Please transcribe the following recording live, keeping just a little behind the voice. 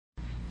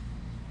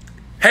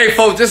Hey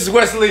folks, this is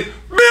Wesley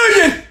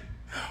Virgin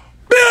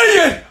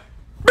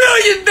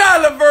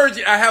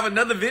I have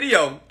another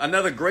video,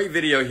 another great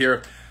video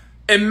here.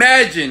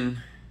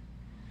 Imagine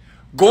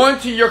going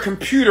to your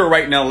computer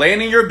right now,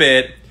 laying in your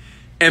bed,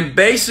 and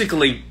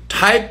basically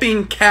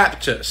typing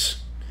CAPTCHAS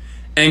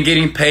and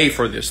getting paid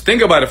for this.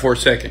 Think about it for a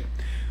second.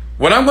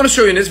 What I'm going to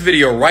show you in this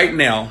video right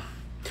now,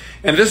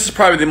 and this is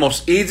probably the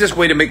most easiest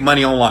way to make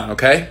money online,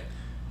 okay?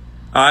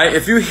 All right,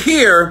 if you're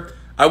here,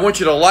 I want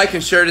you to like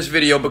and share this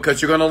video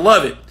because you're going to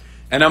love it.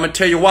 And I'm going to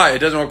tell you why. It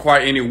doesn't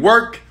require any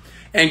work.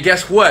 And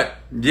guess what?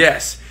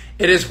 Yes,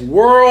 it is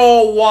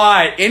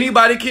worldwide.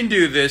 Anybody can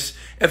do this.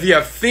 If you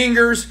have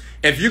fingers,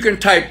 if you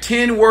can type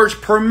 10 words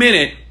per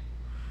minute,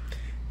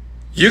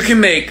 you can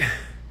make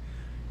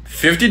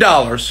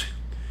 $50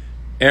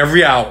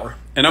 every hour.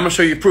 And I'm going to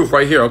show you proof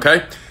right here,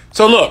 okay?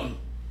 So look,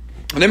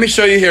 let me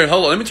show you here.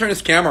 Hold on. Let me turn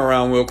this camera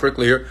around real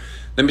quickly here.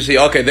 Let me see.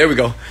 Okay, there we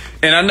go.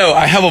 And I know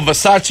I have a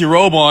Versace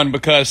robe on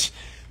because,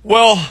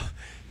 well,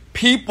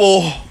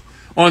 people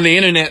on the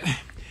internet,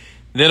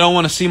 they don't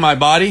want to see my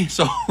body.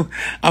 So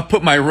I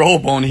put my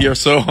robe on here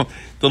so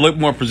to look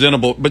more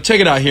presentable. But check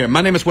it out here.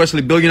 My name is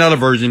Wesley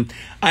Virgin.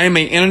 I am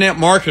an internet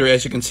marketer,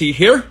 as you can see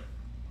here.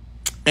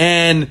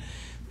 And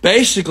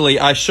basically,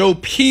 I show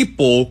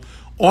people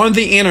on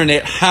the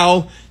internet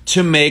how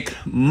to make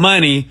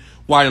money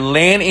while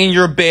laying in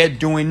your bed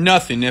doing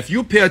nothing. Now, if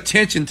you pay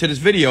attention to this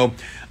video,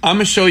 I'm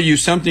going to show you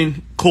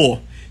something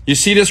cool. You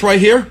see this right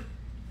here?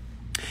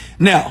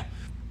 Now,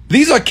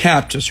 these are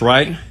CAPTCHAs,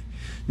 right?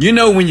 You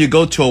know when you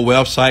go to a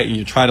website and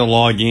you try to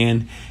log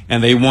in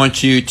and they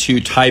want you to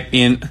type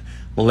in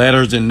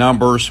letters and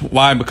numbers.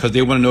 Why? Because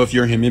they want to know if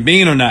you're a human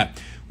being or not.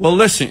 Well,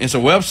 listen, it's a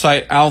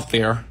website out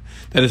there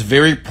that is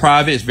very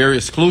private. It's very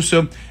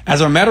exclusive. As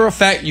a matter of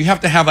fact, you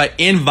have to have an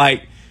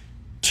invite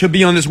to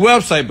be on this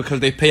website because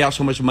they pay out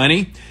so much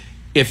money.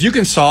 If you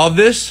can solve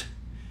this,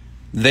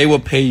 they will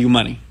pay you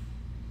money.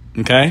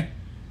 Okay?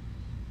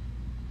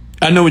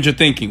 I know what you're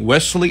thinking.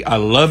 Wesley, I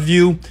love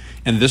you.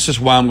 And this is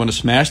why I'm going to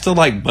smash the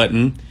like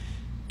button.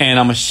 And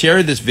I'm going to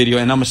share this video.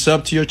 And I'm going to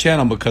sub to your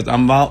channel because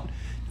I'm about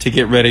to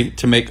get ready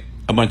to make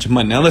a bunch of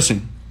money. Now,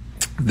 listen,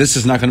 this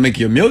is not going to make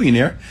you a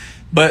millionaire.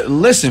 But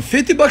listen,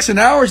 $50 an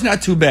hour is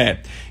not too bad.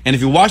 And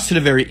if you watch to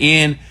the very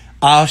end,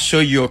 I'll show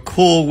you a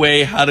cool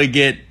way how to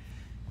get.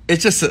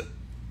 It's just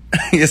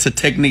it's a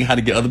technique how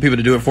to get other people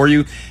to do it for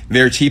you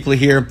very cheaply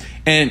here.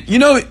 And, you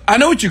know, I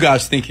know what you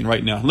guys are thinking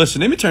right now.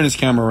 Listen, let me turn this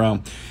camera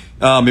around.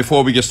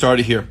 Before we get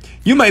started here,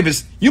 you might be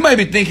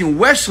thinking,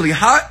 Wesley,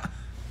 how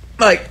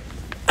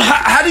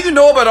do you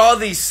know about all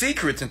these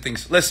secrets and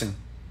things? Listen,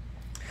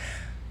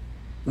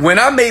 when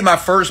I made my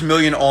first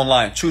million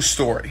online, true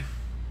story,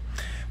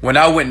 when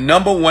I went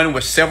 #1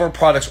 with several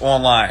products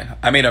online,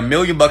 I made $1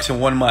 million in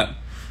 1 month.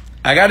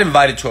 I got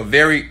invited to a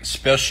very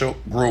special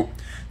group.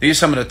 These are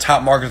some of the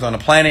top marketers on the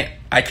planet.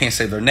 I can't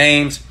say their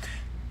names.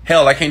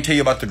 Hell, I can't tell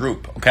you about the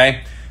group,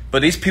 okay?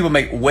 But these people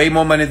make way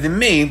more money than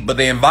me, but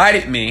they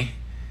invited me.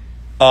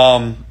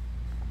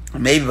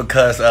 Maybe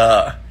because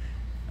of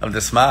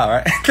the smile,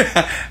 right?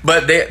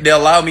 But they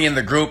allow me in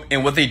the group,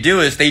 and what they do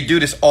is they do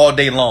this all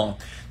day long.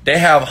 They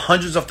have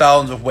hundreds of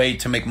thousands of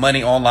ways to make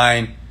money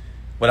online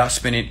without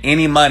spending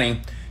any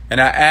money.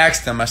 And I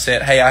asked them, I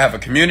said, hey, I have a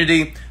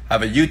community, I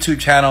have a YouTube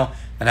channel,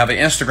 and I have an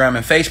Instagram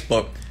and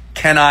Facebook.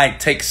 Can I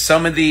take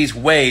some of these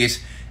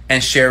ways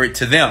and share it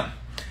to them?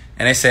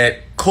 And they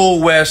said,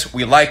 cool, Wes,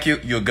 we like you.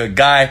 You're a good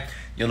guy.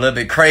 You're a little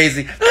bit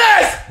crazy.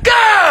 Let's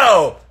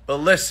go! But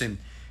listen,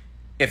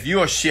 if you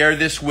will share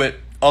this with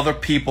other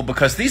people,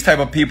 because these type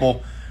of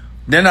people,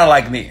 they're not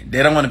like me.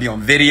 They don't want to be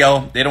on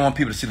video. They don't want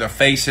people to see their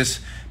faces.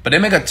 But they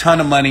make a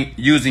ton of money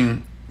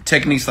using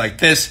techniques like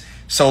this.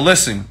 So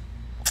listen,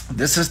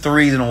 this is the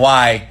reason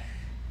why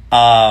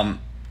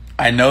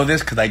I know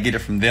this, because I get it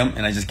from them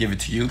and I just give it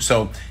to you.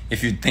 So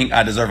if you think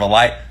I deserve a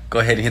like, go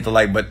ahead and hit the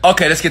like button.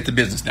 Okay, let's get to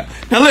business now.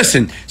 Now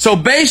listen, so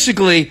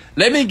basically,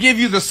 let me give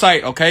you the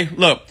site, okay?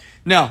 Look,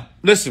 now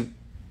listen.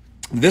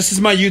 This is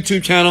my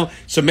YouTube channel,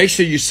 so make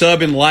sure you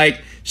sub and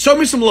like. Show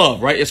me some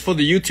love, right? It's for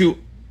the YouTube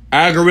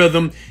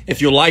algorithm.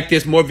 If you like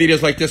this, more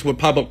videos like this will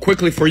pop up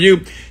quickly for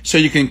you so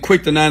you can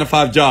quit the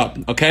 9-to-5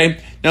 job,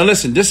 okay? Now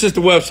listen, this is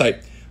the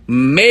website.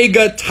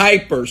 Mega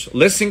Typers.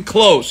 Listen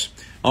close,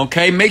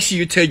 okay? Make sure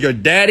you tell your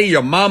daddy,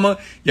 your mama,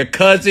 your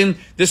cousin.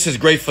 This is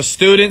great for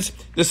students.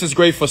 This is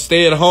great for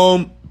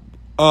stay-at-home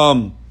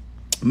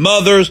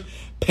mothers,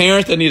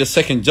 parents that need a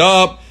second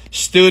job,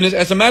 students.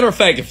 As a matter of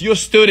fact, if you're a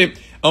student,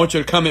 I want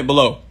you to comment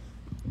below.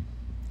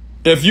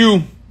 If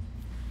you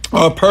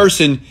are a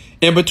person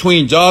in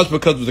between jobs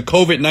because of the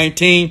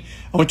COVID-19,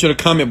 I want you to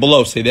comment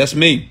below. Say, that's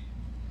me.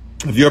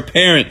 If you're a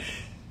parent,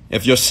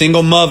 if you're a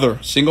single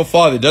mother, single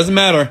father, it doesn't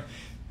matter.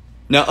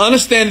 Now,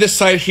 understand this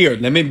site here.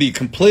 Let me be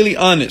completely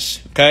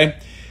honest, okay?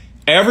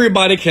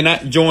 Everybody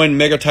cannot join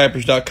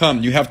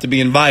megatypers.com. You have to be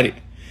invited,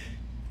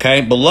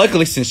 okay? But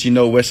luckily, since you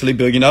know Wesley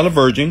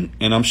Virgin,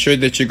 and I'm sure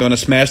that you're going to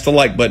smash the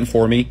like button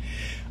for me,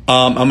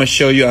 I'm going to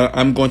show you,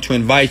 I'm going to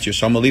invite you.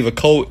 So I'm going to leave a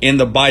code in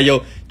the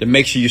bio to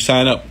make sure you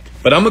sign up.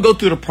 But I'm going to go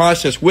through the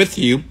process with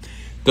you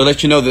to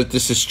let you know that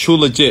this is true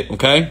legit,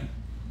 okay?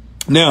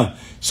 Now,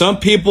 some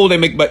people, they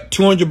make about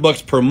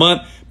 $200 per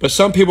month, but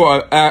some people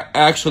are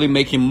actually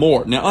making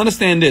more. Now,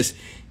 understand this.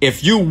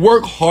 If you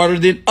work harder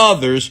than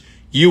others,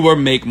 you will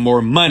make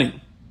more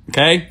money.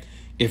 Okay?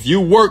 If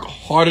you work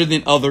harder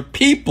than other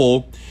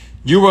people,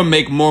 you will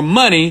make more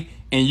money,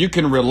 and you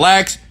can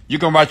relax. You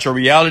can watch your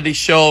reality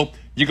show.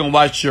 You can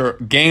watch your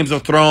Games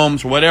of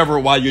Thrones, whatever,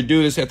 while you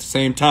do this at the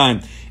same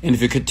time. And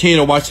if you continue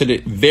to watch it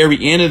at the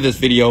very end of this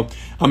video,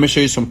 I'm going to show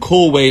you some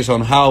cool ways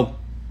on how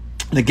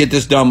to get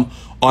this done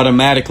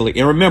automatically.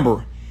 And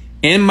remember,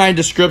 in my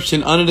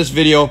description under this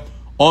video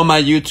on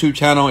my YouTube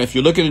channel, if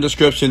you look in the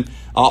description,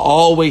 I'll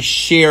always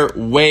share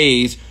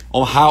ways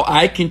on how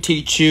I can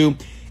teach you.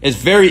 It's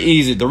very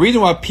easy. The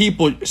reason why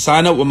people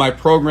sign up with my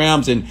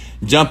programs and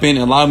jump in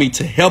and allow me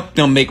to help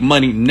them make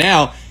money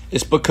now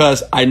is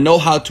because I know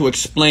how to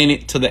explain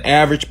it to the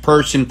average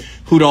person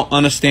who don't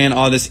understand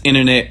all this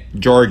internet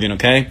jargon,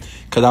 okay?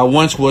 Because I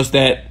once was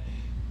that.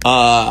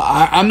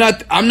 I'm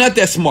not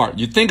that smart.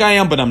 You think I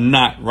am, but I'm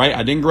not, right?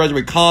 I didn't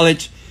graduate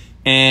college,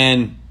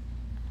 and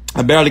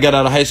I barely got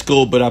out of high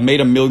school, but I made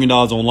 $1 million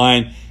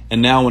online,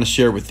 and now I want to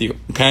share it with you,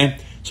 okay?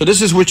 So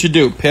this is what you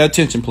do. Pay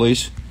attention,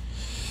 please.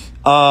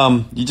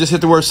 You just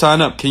hit the word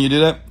sign up. Can you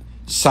do that?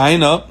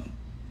 Sign up.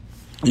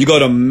 You go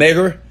to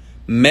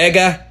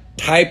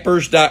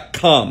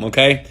megatypers.com,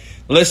 okay?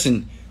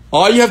 Listen,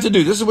 all you have to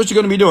do, this is what you're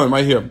going to be doing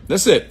right here.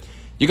 That's it.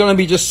 You're going to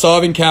be just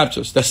solving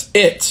CAPTCHAs. That's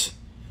it.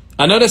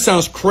 I know that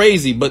sounds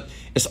crazy, but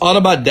it's all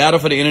about data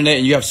for the internet,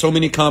 and you have so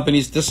many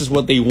companies. This is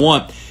what they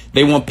want.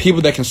 They want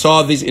people that can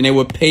solve these, and they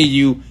will pay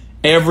you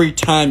every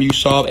time you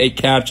solve a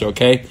CAPTCHA,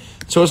 okay?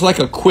 So it's like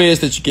a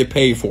quiz that you get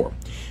paid for.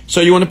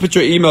 So you want to put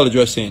your email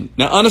address in.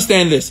 Now,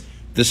 understand this.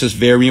 This is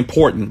very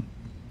important.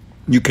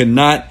 You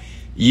cannot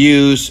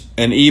use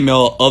an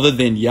email other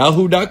than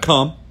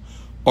yahoo.com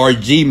or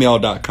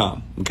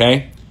gmail.com,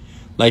 okay?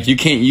 Like, you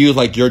can't use,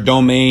 like, your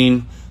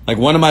domain. Like,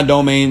 one of my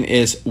domain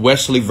is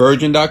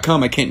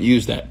wesleyvirgin.com. I can't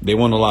use that. They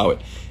won't allow it.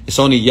 It's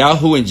only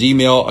Yahoo and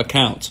Gmail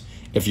accounts.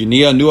 If you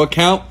need a new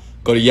account,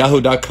 go to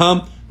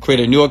yahoo.com, create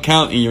a new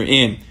account, and you're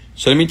in.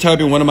 So let me type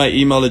in one of my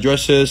email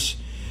addresses.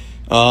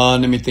 Let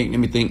me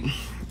think.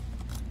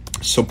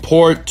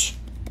 Support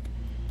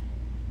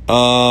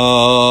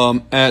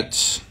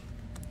at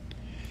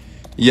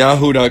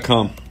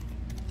yahoo.com.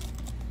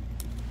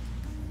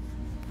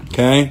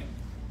 Okay.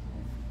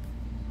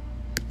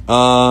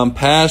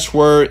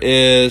 Password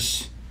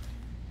is,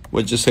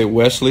 we'll just say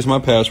Wesley's my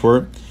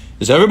password.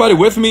 Is everybody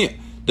with me?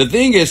 The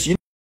thing is, you know,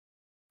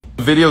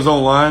 videos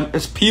online,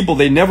 it's people,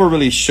 they never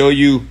really show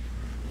you,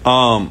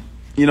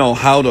 you know,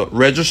 how to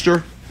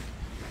register.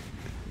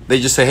 They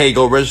just say, hey,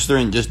 go register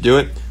and just do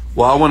it.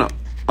 Well, I want to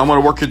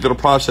work you through the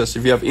process.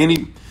 If you have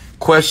any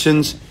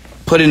questions,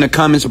 put in the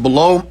comments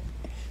below.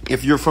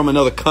 If you're from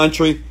another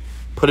country,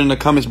 put in the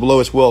comments below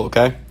as well,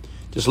 okay?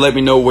 Just let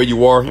me know where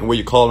you are and where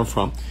you're calling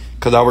from,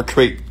 because I will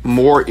create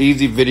more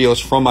easy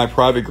videos from my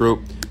private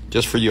group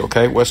just for you,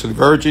 okay? Wesley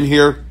Virgin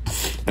here.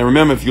 And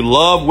remember, if you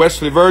love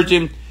Wesley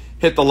Virgin,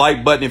 hit the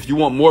like button. If you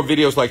want more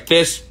videos like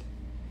this,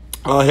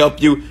 I'll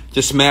help you.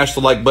 Just smash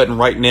the like button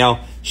right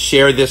now.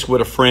 Share this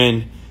with a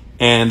friend,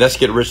 and let's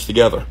get rich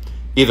together.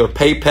 Either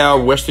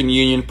PayPal, Western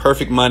Union,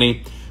 Perfect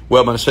Money,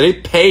 Webmoney. So they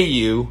pay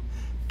you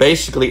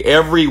basically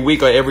every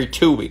week or every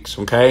 2 weeks,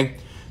 okay?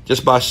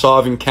 Just by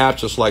solving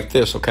CAPTCHAs like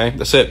this, okay?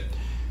 That's it.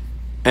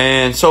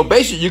 And so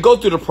basically, you go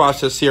through the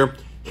process here.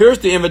 Here's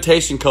the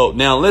invitation code.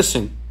 Now,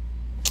 listen,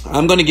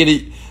 I'm going to give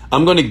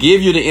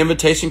you the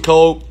invitation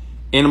code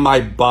in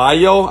my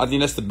bio. I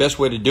think that's the best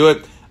way to do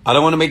it. I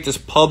don't want to make this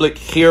public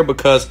here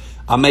because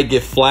I may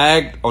get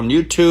flagged on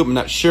YouTube. I'm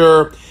not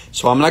sure.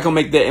 So I'm not going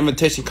to make that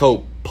invitation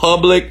code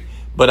public,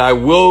 but I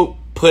will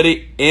put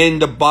it in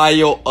the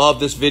bio of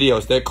this video.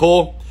 Is that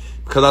cool?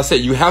 Because I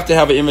said you have to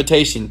have an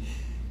invitation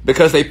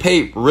because they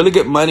pay really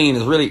good money and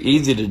it's really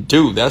easy to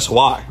do. That's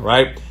why,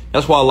 right?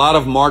 That's why a lot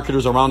of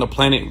marketers around the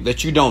planet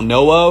that you don't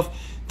know of,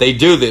 they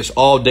do this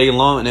all day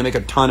long and they make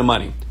a ton of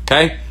money,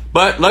 okay?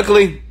 But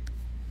luckily,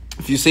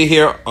 if you see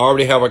here, I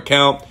already have an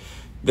account.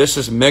 This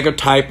is Mega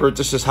Typer.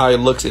 This is how it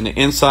looks in the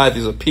inside.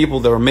 These are people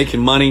that are making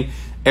money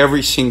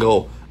every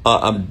single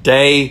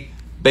day,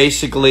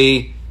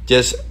 basically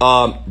just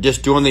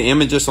doing the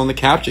images on the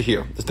CAPTCHA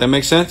here. Does that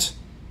make sense?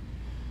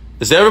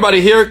 Is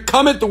everybody here?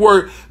 Comment the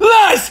word,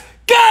 let's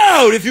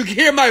go, if you can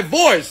hear my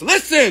voice.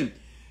 Listen,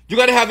 you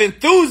got to have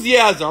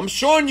enthusiasm. I'm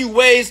showing you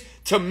ways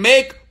to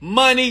make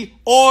money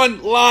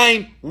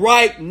online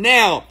right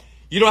now.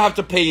 You don't have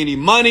to pay any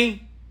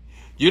money.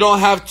 You don't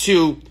have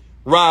to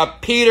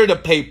rob Peter to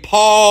pay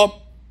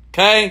Paul,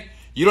 okay?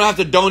 You don't have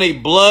to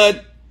donate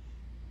blood.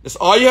 That's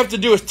all you have to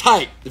do is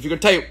type. If you can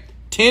type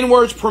 10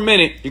 words per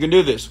minute, you can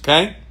do this,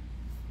 okay?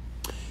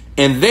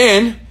 And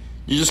then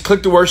you just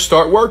click the word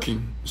start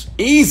working. It's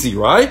easy,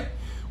 right?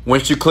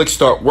 Once you click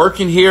start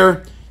working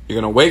here, you're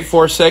going to wait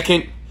for a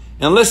second.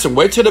 And listen,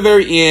 wait till the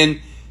very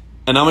end,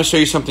 and I'm going to show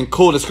you something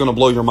cool that's going to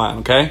blow your mind,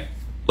 okay?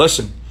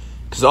 Listen,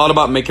 because it's all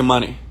about making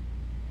money.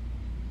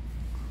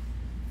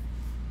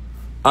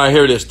 All right,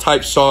 here it is,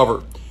 type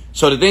solver.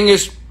 So the thing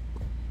is,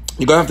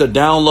 You're going to have to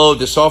download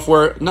the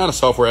software, not a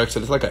software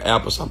exit, it's like an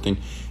app or something.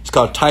 It's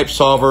called Type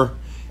Solver.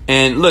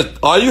 And look,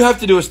 all you have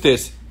to do is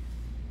this.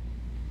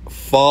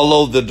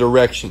 Follow the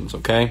directions,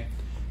 okay?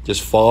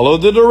 Just follow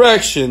the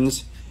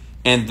directions,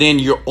 and then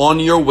you're on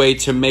your way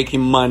to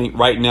making money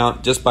right now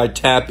just by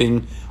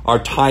tapping or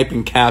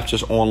typing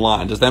CAPTCHAS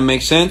online. Does that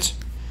make sense?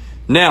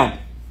 Now,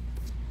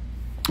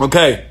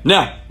 okay,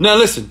 now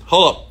listen,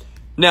 hold up.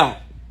 Now,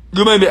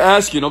 you may be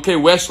asking, okay,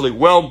 Wesley,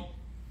 well,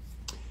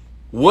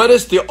 what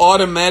is the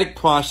automatic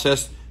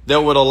process that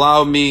would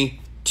allow me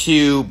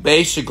to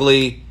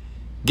basically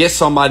get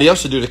somebody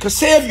else to do this? Because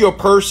say if you're a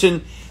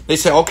person, they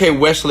say, okay,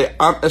 Wesley,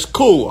 it's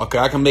cool. Okay,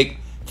 I can make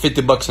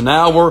 $50 an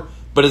hour,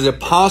 but is it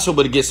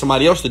possible to get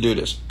somebody else to do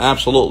this?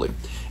 Absolutely.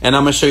 And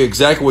I'm going to show you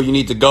exactly where you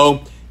need to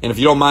go. And if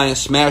you don't mind,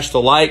 smash the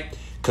like,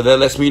 because that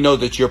lets me know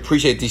that you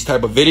appreciate these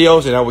type of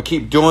videos, and I will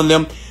keep doing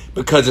them,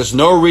 because there's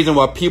no reason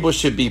why people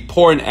should be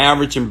poor and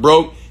average and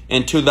broke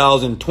in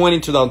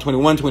 2020,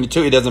 2021,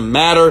 22. It doesn't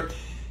matter.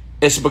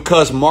 It's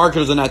because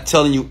marketers are not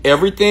telling you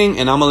everything,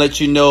 and I'm going to let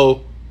you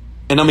know,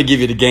 and I'm going to give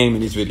you the game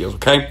in these videos,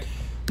 okay?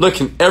 Look,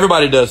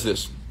 everybody does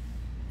this.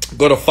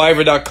 Go to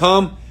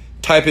Fiverr.com,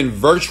 type in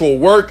virtual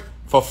work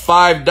for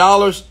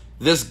 $5.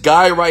 This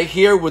guy right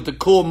here with the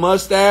cool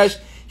mustache,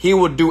 he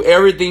will do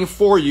everything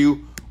for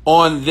you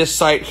on this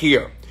site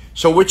here.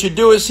 So what you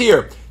do is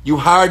here, you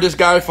hire this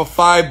guy for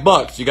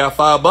 $5. You got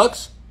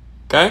 $5?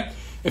 Okay?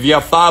 If you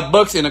have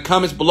 $5 in the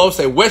comments below,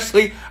 say,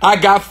 Wesley, I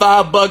got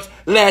 $5.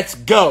 Let's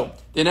go.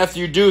 Then after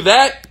you do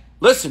that,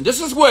 listen,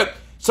 this is what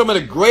some of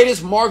the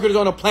greatest marketers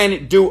on the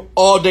planet do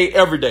all day,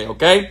 every day,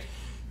 okay?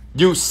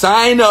 You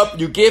sign up,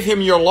 you give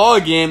him your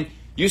login,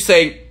 you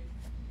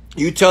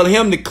tell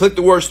him to click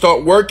the word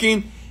start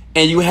working,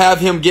 and you have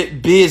him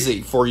get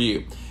busy for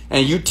you.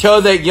 And you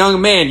tell that young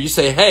man, you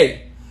say,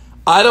 hey,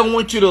 I don't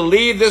want you to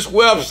leave this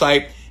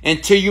website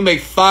until you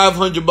make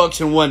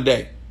 $500 in one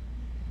day.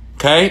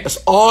 Okay? That's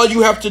all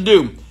you have to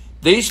do.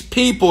 These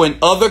people in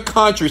other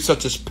countries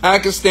such as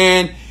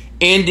Pakistan,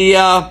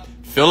 India,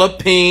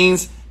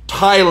 Philippines,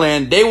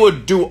 Thailand, they will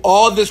do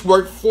all this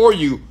work for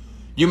you.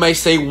 You may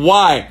say,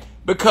 why?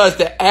 Because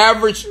the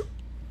average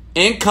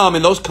income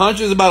in those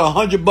countries is about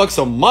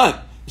 $100 a month.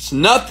 It's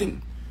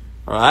nothing.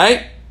 All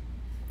right?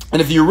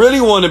 And if you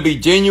really want to be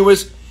genuine,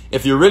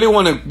 if you really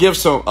want to give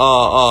some,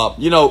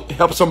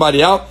 help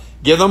somebody out,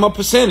 give them a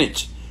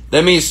percentage.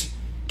 That means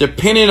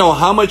depending on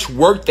how much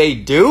work they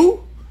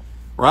do,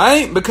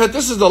 right? Because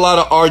this is a lot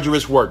of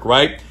arduous work,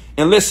 right?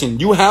 And listen,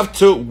 you have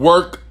to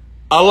work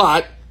a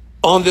lot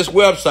on this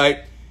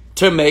website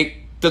to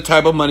make the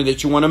type of money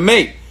that you want to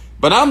make.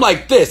 But I'm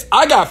like this.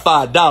 I got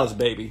 $5,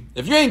 baby.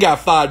 If you ain't got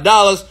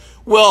 $5,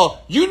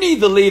 well, you need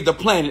to leave the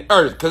planet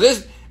Earth,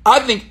 because I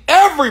think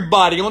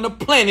everybody on the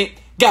planet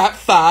got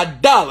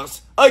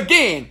 $5.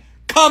 Again,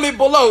 comment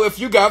below if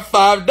you got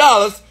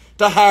 $5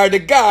 to hire the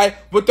guy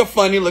with the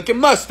funny looking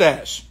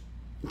mustache.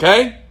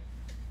 Okay?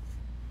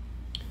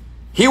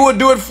 He would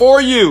do it for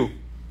you.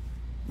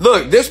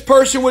 Look, this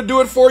person would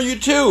do it for you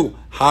too.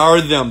 Hire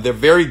them. They're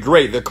very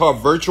great. They're called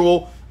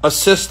virtual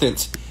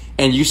assistants.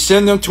 And you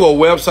send them to a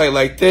website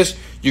like this.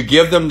 You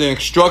give them the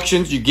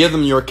instructions. You give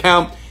them your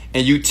account.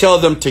 And you tell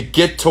them to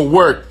get to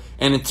work.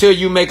 And until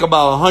you make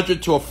about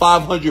 $100 to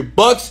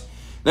 $500,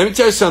 let me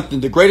tell you something.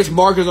 The greatest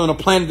marketers on the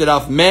planet that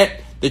I've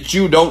met that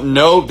you don't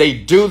know, they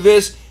do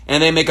this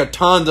and they make a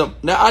ton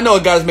of. Now, I know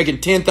a guy's making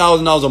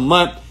 $10,000 a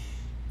month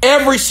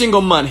every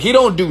single month. He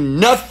don't do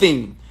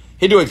nothing.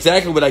 He do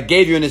exactly what I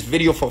gave you in this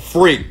video for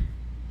free.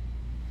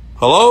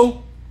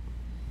 Hello?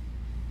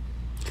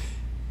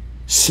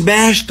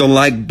 Smash the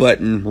like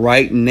button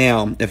right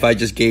now if I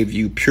just gave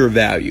you pure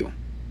value.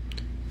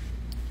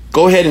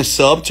 Go ahead and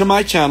sub to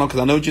my channel, because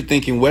I know what you're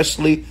thinking.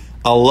 Wesley,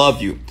 I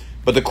love you.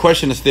 But the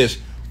question is this.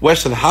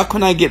 Wesley, how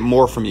can I get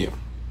more from you?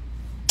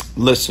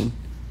 Listen,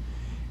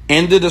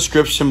 in the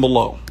description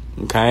below,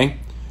 okay,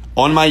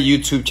 on my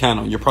YouTube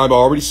channel, you're probably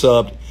already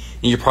subbed,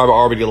 and you probably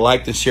already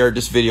liked and shared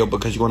this video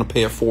because you want to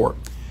pay it forward.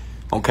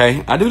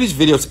 Okay, I do these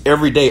videos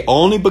every day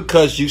only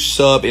because you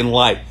sub and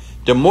like.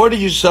 The more that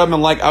you sub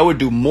and like, I would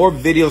do more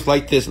videos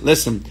like this.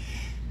 Listen,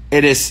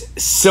 it is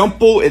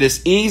simple, it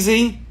is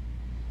easy,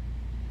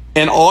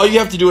 and all you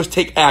have to do is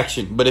take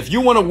action. But if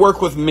you want to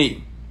work with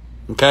me,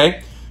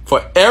 okay,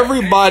 for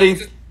everybody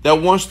that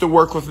wants to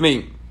work with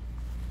me,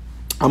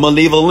 I'm going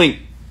to leave a link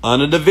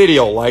under the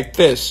video like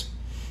this.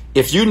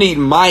 If you need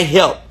my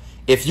help,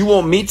 if you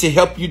want me to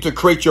help you to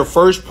create your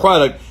first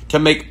product to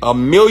make $1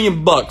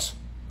 million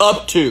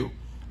up to,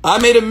 I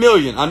made $1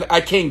 million.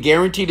 I can't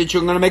guarantee that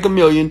you're going to make $1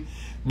 million,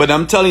 but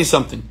I'm telling you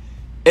something.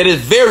 It is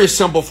very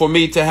simple for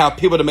me to have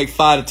people to make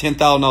 $5,000 to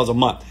 $10,000 a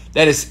month.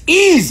 That is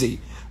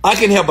easy. I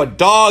can help a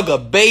dog, a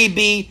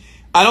baby.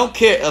 I don't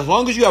care. As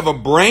long as you have a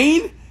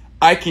brain,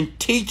 I can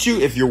teach you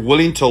if you're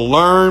willing to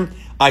learn.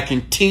 I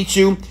can teach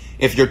you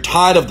if you're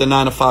tired of the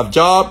 9-to-5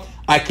 job.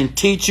 I can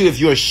teach you if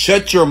you'll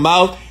shut your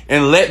mouth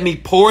and let me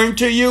pour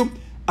into you.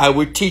 I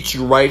will teach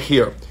you right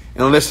here.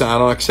 And listen, I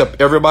don't accept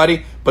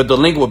everybody, but the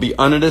link will be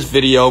under this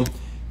video.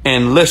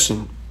 And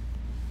listen,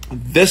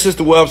 this is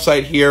the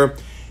website here.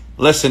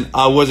 Listen,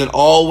 I wasn't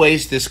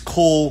always this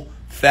cool,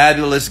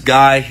 fabulous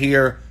guy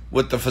here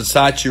with the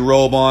Versace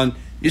robe on.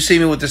 You see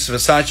me with this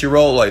Versace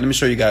robe? Like, let me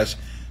show you guys.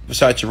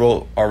 Versace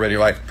robe already,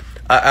 right?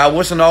 I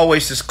wasn't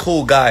always this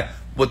cool guy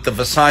with the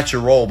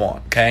Versace robe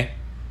on, okay?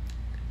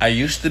 I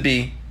used to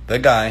be the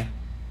guy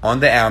on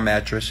the air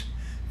mattress,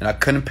 and I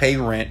couldn't pay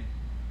rent,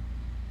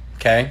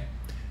 okay?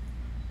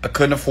 I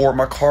couldn't afford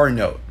my car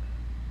note.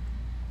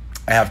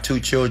 I have 2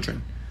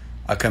 children.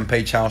 I couldn't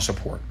pay child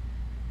support.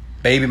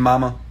 Baby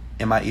mama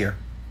in my ear.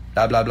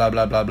 Blah, blah, blah,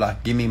 blah, blah, blah.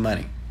 Give me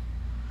money.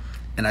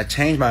 And I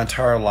changed my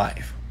entire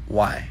life.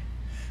 Why?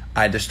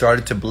 I just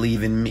started to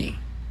believe in me.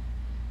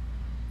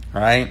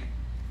 All right?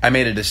 I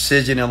made a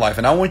decision in life.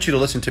 And I want you to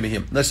listen to me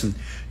here. Listen,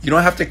 you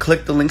don't have to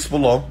click the links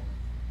below.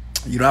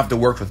 You don't have to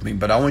work with me.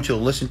 But I want you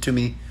to listen to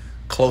me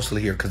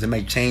closely here, because it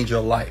may change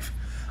your life.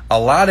 A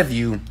lot of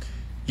you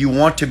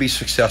want to be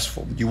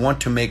successful. You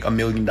want to make $1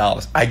 million.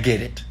 I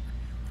get it.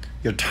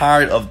 You're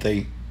tired of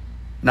the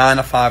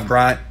 9-to-5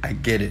 grind. I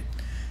get it.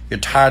 You're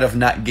tired of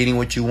not getting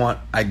what you want.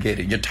 I get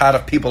it. You're tired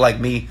of people like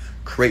me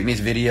creating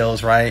these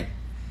videos, right?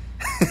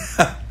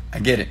 I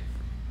get it.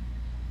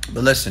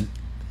 But listen,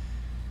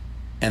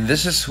 and I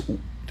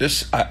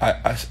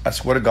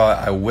swear to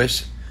God, I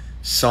wish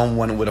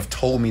someone would have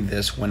told me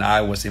this when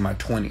I was in my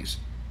 20s.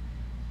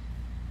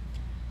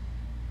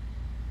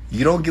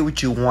 You don't get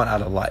what you want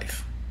out of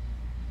life.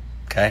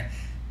 Okay?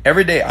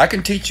 Every day I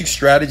can teach you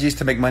strategies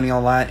to make money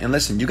online. And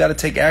listen, you got to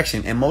take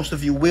action. And most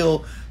of you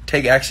will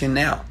take action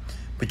now.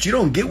 But you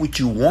don't get what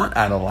you want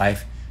out of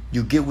life.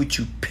 You get what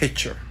you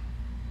picture.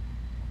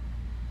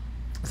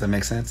 Does that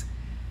make sense?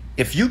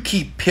 If you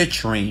keep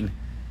picturing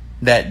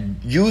that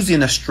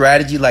using a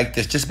strategy like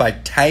this just by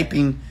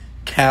typing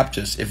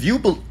CAPTCHAS, if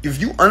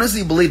you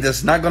honestly believe this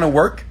is not going to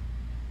work,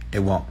 it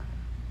won't.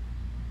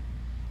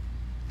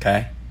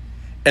 Okay?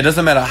 It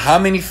doesn't matter how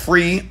many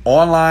free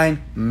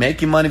online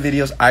making money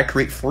videos I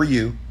create for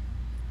you.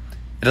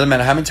 It doesn't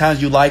matter how many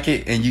times you like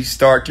it and you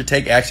start to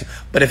take action.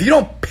 But if you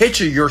don't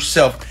picture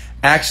yourself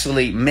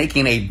actually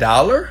making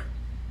 $1,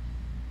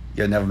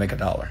 you'll never make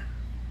 $1.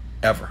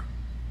 Ever.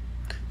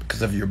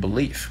 Because of your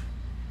belief.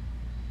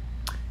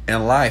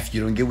 In life, you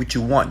don't get what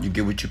you want. You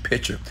get what you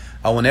picture.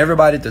 I want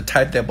everybody to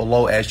type that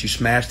below as you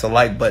smash the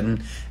like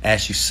button,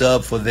 as you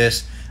sub for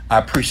this. I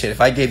appreciate it.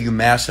 If I gave you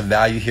massive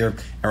value here,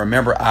 and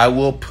remember, I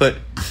will put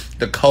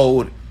the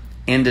code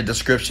in the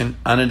description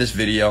under this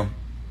video.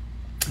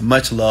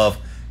 Much love.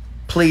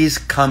 Please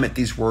comment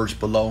these words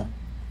below.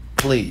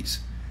 Please.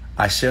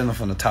 I share them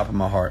from the top of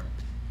my heart.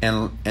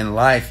 And in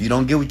life, you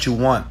don't get what you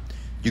want.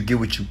 You get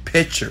what you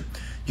picture.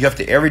 You have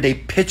to every day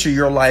picture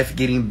your life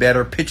getting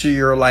better. Picture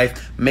your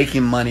life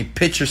making money.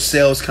 Picture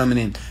sales coming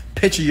in.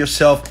 Picture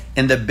yourself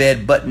in the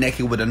bed butt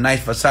naked with a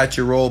nice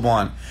Versace robe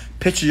on.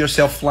 Picture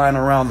yourself flying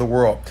around the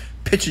world.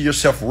 Picture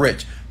yourself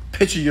rich.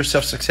 Picture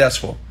yourself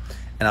successful.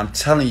 And I'm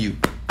telling you,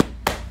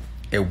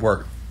 it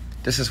worked.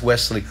 This is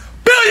Wesley, $1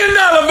 billion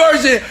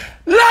Virgin.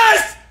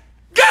 Let's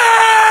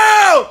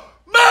go!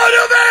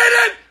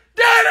 Motivated,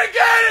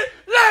 dedicated,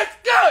 let's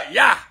go!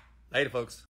 Yeah. Later, folks.